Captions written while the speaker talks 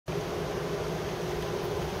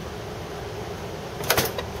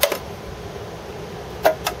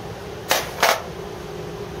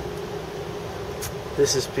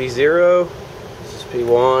This is P0, this is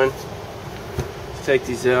P1. To take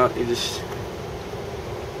these out, you just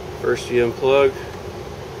first you unplug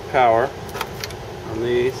power on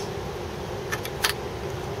these.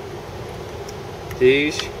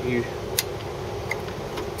 These you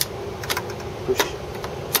push,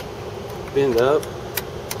 bend up,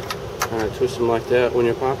 kind of twist them like that when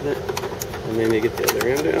you're popping it, and then you get the other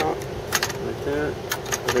end out like that,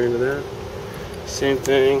 other end of that. Same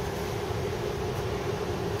thing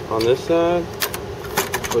on this side,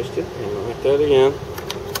 twist it, and like that again.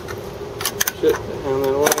 Push it down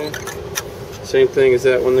that way. Same thing as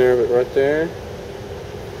that one there, but right there.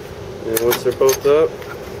 And once they're both up,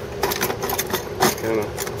 kind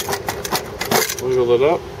of wiggle it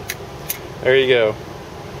up. There you go.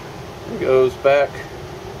 It goes back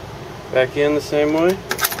in the same way.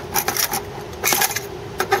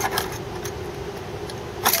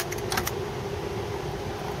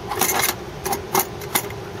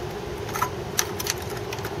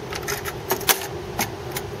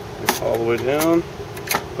 All the way down.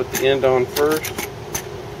 Put the end on first.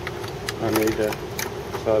 I need to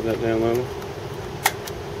slide that down a little.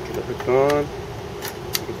 Get it hooked on.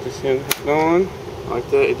 Get this end hooked on. Like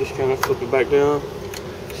that, you just kind of flip it back down.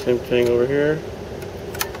 Same thing over here.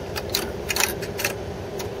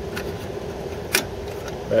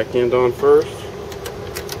 Back end on first.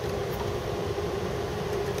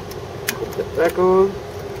 Put that back on.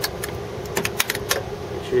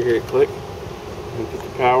 Make sure you hear it click. And put the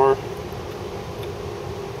power.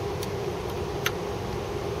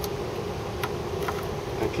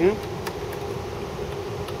 Back in.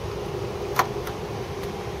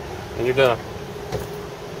 And you're done.